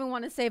don't even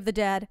want to save the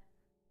dad.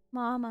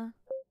 Mama.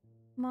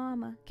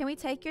 Mama. Can we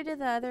take her to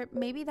the other...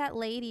 Maybe that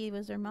lady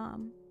was her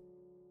mom.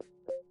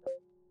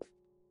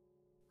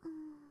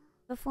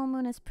 The full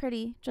moon is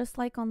pretty, just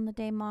like on the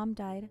day Mom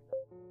died.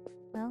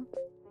 Well...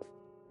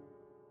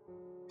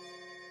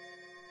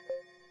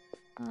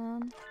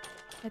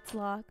 It's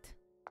locked.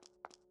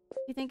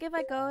 You think if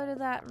I go to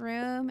that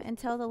room and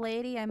tell the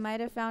lady I might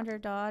have found her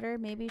daughter,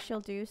 maybe she'll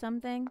do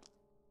something?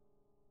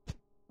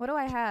 What do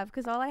I have?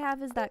 Because all I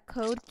have is that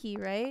code key,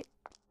 right?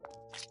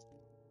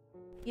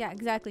 Yeah,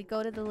 exactly.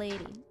 Go to the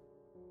lady.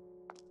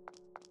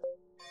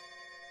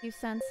 You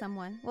send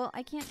someone. Well,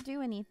 I can't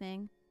do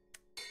anything.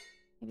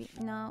 Maybe,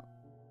 no.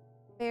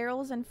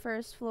 Barrels in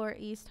first floor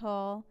East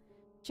Hall.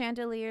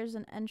 Chandeliers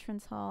in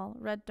entrance hall.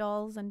 Red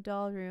dolls in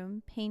doll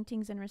room.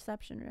 Paintings in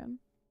reception room.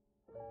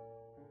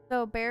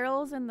 So,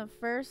 barrels in the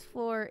first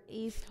floor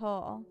East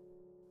Hall.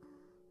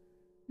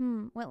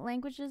 What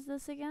language is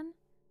this again?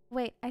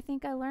 Wait, I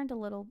think I learned a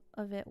little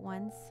of it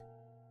once.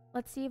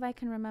 Let's see if I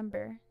can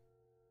remember.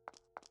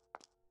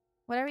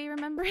 What are we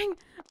remembering?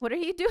 What are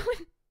you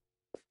doing?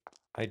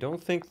 I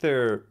don't think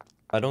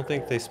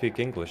they speak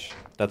English.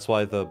 That's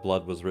why the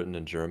blood was written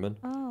in German.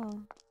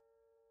 Oh.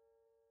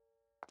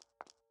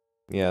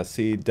 Yeah,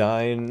 see,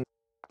 I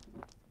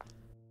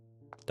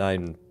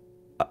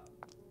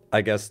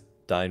guess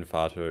dein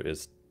Vater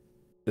is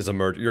a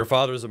murder. Your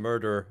father is a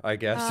murderer, I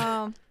guess.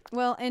 Oh,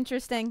 well,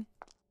 interesting.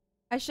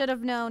 I should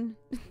have known.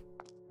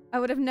 I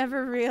would have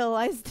never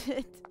realized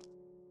it.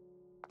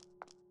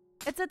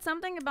 It said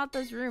something about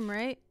this room,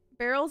 right?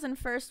 Barrels in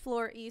first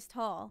floor East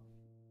Hall.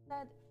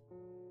 Said...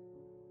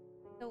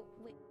 Oh,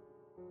 wait.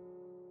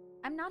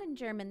 I'm not in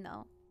German,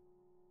 though.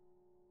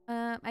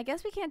 I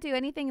guess we can't do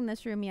anything in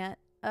this room yet.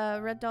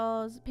 Red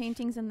dolls,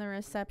 paintings in the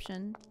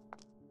reception.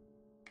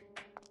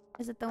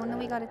 Is it the one that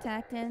we got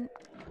attacked in?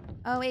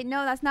 Oh, wait,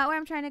 no, that's not where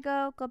I'm trying to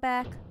go. Go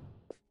back.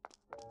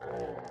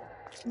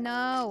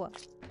 No.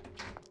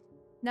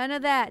 None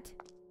of that.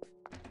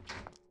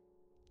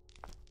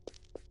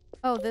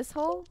 Oh, this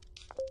hole?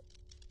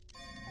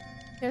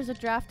 There's a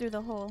draft through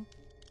the hole.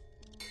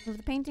 Move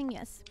the painting?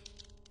 Yes.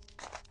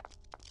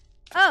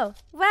 Oh,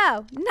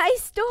 wow.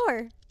 Nice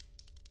door.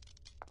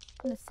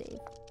 I'm gonna save.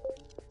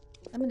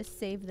 I'm gonna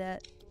save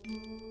that.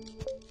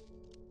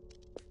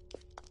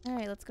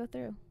 Alright, let's go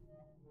through.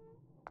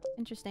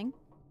 Interesting.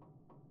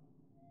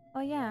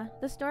 Oh yeah,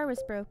 this door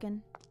was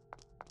broken.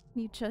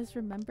 You just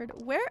remembered.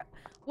 Where?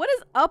 What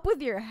is up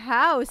with your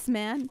house,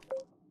 man?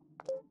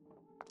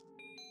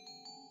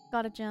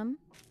 Got a gem.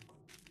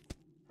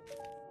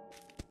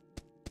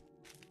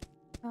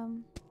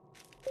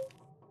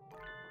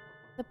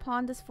 The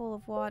pond is full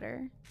of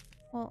water.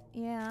 Well,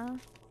 yeah.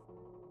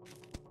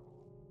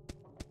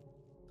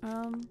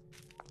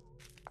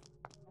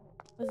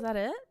 Was that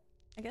it?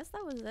 I guess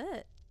that was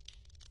it.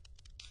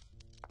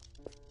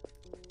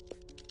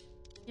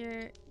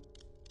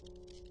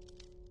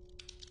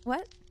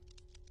 What?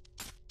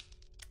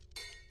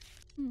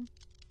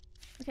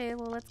 Okay,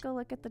 well, let's go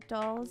look at the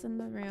dolls in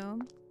the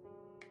room.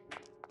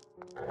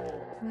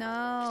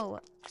 No.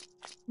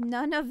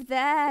 None of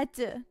that.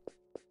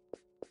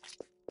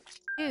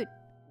 Dude.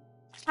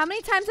 How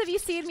many times have you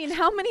seen me and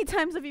how many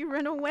times have you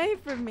run away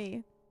from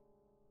me?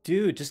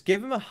 Dude, just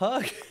give him a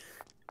hug.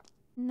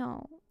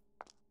 No.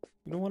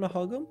 You don't want to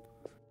hug him?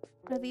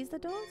 Are these the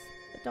dolls?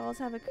 The dolls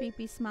have a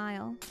creepy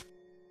smile.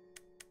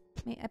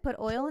 Wait, I put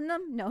oil in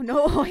them? No,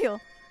 no oil.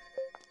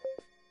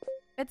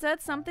 It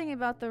said something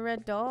about the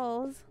red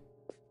dolls.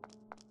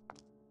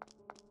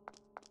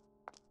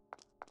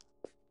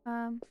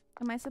 Am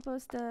I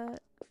supposed to...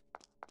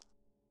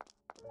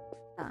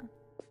 Huh.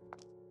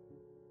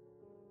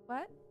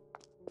 What?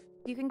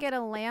 You can get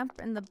a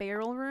lamp in the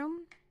barrel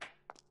room?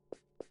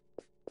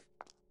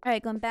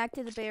 Alright, going back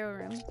to the barrel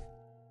room.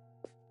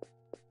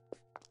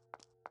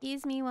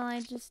 Excuse me while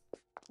I just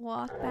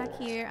walk back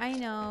here. I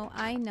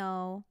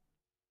know.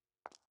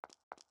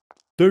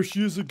 There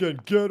she is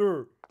again. Get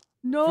her.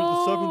 No! For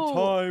the 7th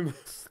time.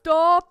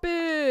 Stop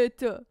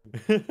it!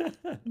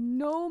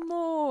 No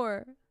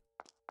more.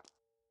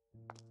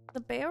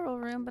 The barrel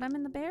room, but I'm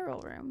in the barrel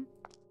room.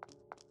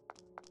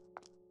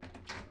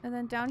 And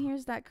then down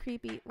here's that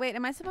creepy... Wait,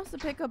 am I supposed to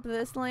pick up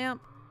this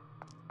lamp?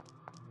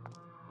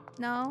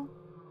 No?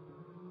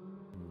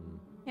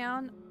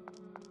 Count?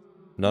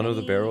 None of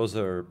the Maybe- barrels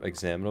are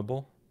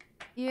examinable?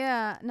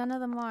 Yeah, none of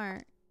them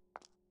are.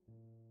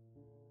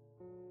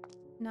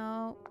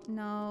 No,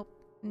 nope,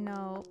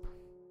 nope.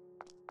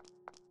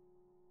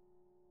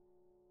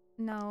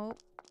 Nope.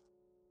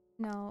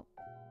 Nope.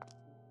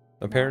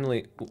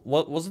 Apparently,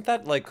 what wasn't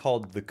that like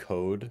called the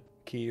code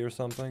key or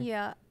something?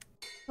 Yeah.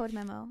 Code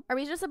memo. Are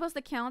we just supposed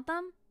to count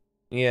them?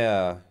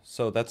 Yeah,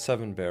 so that's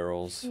 7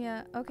 barrels.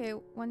 Yeah, okay.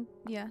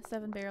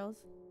 7 barrels.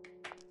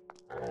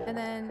 And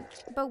then,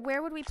 but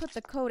where would we put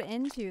the code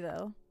into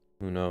though?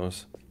 Who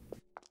knows?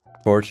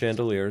 4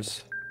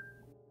 chandeliers.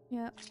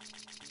 Yep.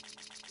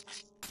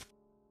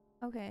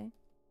 Okay.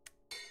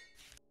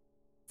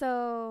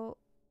 So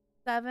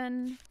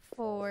 7,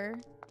 4.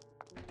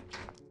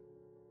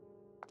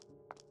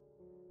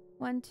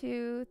 1,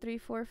 2, 3,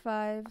 4,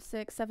 5,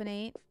 6, 7,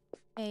 8.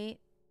 8.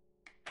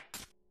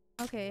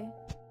 Okay.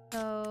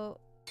 So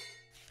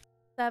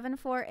 7,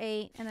 4,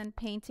 8, and then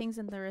paintings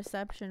in the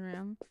reception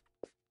room.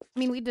 I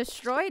mean, we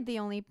destroyed the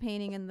only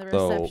painting in the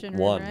reception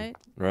room, 1, right?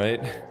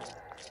 right?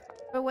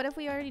 But what if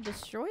we already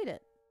destroyed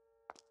it?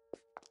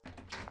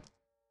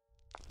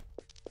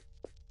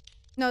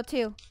 No,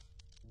 2.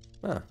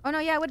 Huh. Oh no,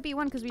 yeah, it would be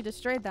 1 because we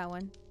destroyed that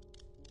one.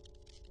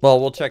 Well,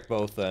 we'll check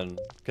both then,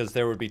 because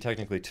there would be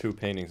technically 2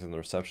 paintings in the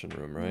reception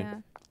room, right?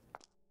 Yeah.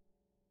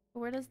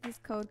 Where does this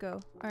code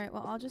go? Alright,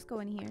 well, I'll just go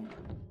in here.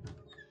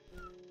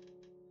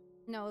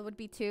 No, it would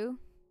be 2.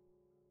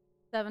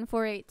 7,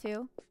 4, 8,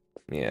 2.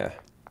 Yeah.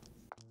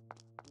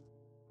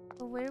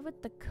 But where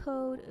would the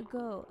code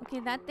go? Okay,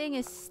 that thing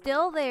is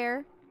still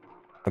there.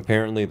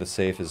 Apparently the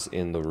safe is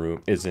in the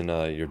room, is in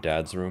your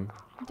dad's room.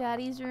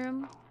 Daddy's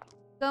room.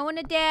 Going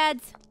to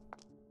Dad's.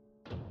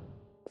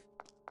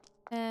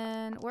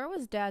 And where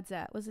was Dad's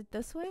at? Was it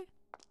this way?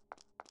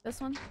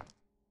 This one?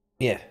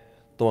 Yeah,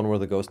 the one where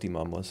the ghosty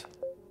mom was.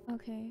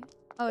 Okay.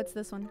 Oh, it's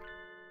this one.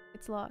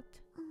 It's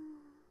locked.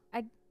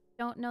 I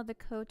don't know the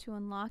code to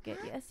unlock it.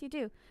 Yes, you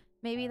do.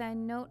 Maybe that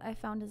note I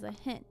found is a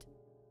hint.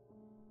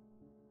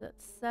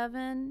 That's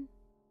 7.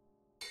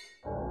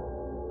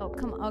 Oh,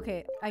 come on.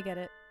 Okay, I get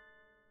it.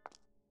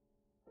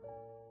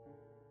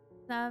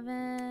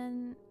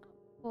 7,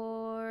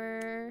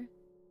 4,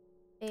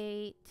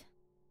 8,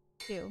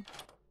 2.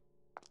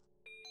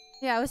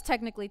 Yeah, it was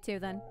technically 2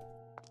 then.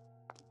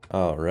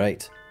 All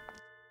right.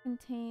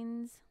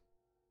 Contains...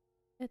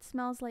 It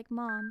smells like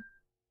Mom.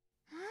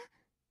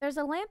 There's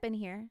a lamp in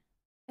here.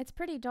 It's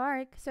pretty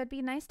dark, so it'd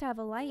be nice to have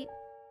a light.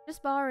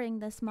 Just borrowing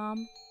this,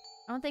 Mom.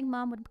 I don't think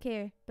Mom would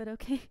care, but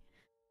okay.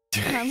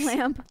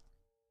 Lamp.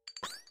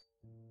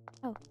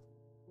 Oh.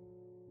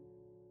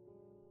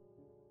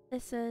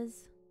 This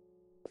is...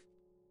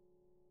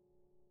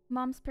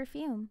 Mom's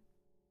perfume.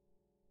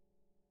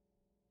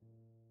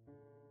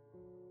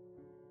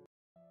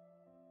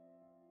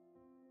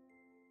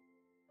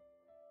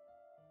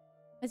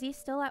 Is he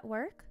still at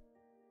work?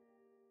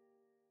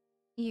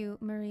 You,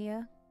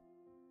 Maria.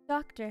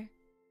 Doctor.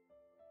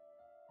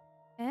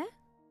 Eh?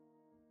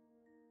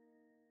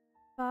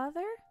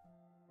 Father?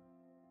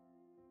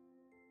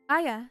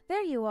 Aya,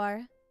 there you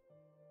are.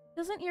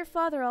 Doesn't your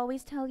father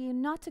always tell you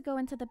not to go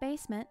into the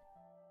basement?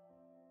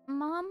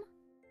 Mom?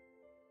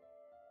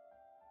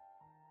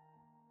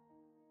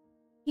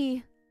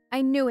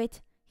 I knew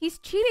it. He's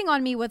cheating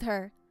on me with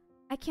her.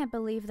 I can't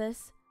believe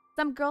this.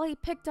 Some girl he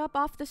picked up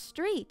off the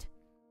street.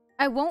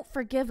 I won't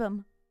forgive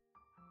him.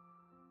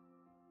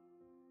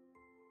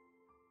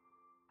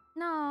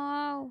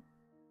 No.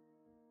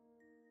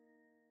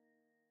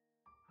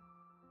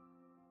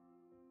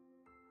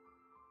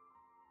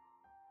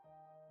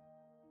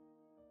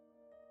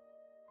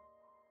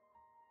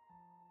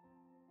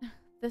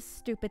 This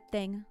stupid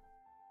thing.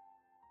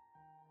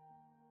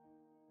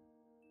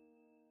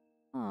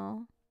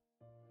 Oh.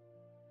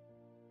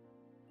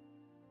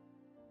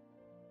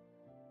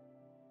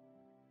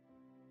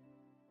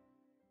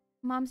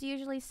 Mom's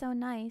usually so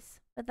nice,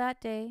 but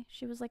that day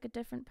she was like a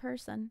different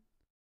person.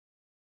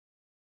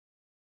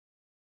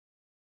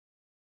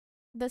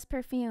 This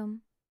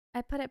perfume.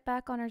 I put it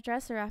back on her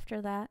dresser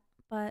after that,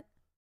 but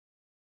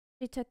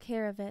she took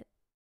care of it.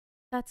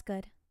 That's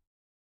good.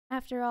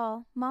 After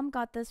all, Mom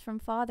got this from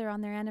Father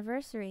on their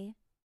anniversary.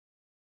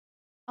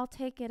 I'll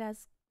take it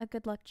as a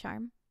good luck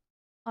charm.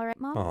 Alright,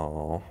 Mom?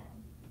 Oh.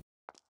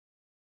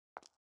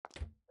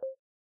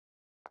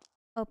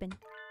 Open.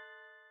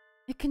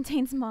 It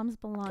contains Mom's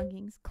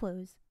belongings,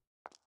 clothes.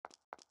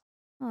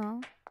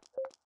 Oh.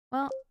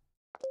 Well,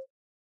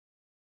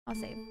 I'll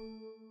save.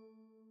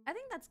 I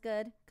think that's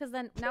good, because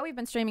then now we've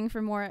been streaming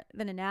for more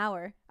than an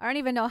hour. I don't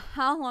even know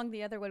how long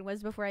the other one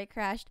was before I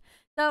crashed.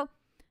 So,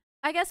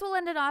 I guess we'll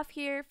end it off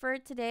here for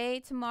today.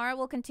 Tomorrow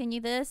we'll continue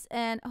this,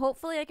 and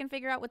hopefully I can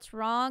figure out what's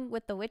wrong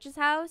with the witch's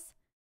house,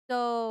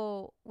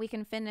 so we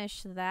can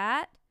finish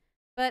that.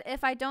 But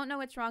if I don't know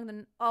what's wrong,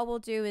 then all we'll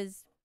do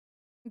is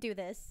do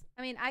this.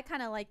 I mean, I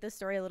kind of like this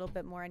story a little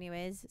bit more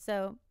anyways,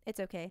 so it's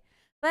okay.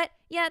 But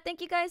yeah,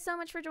 thank you guys so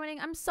much for joining.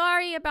 I'm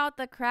sorry about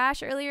the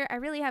crash earlier. I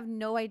really have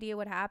no idea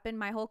what happened.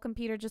 My whole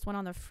computer just went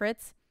on the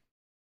fritz.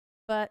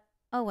 But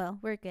oh well,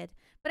 we're good.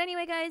 But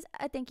anyway, guys,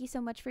 thank you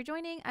so much for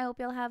joining. I hope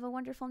y'all have a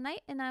wonderful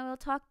night, and I will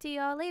talk to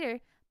y'all later.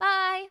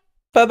 Bye!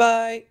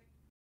 Bye-bye!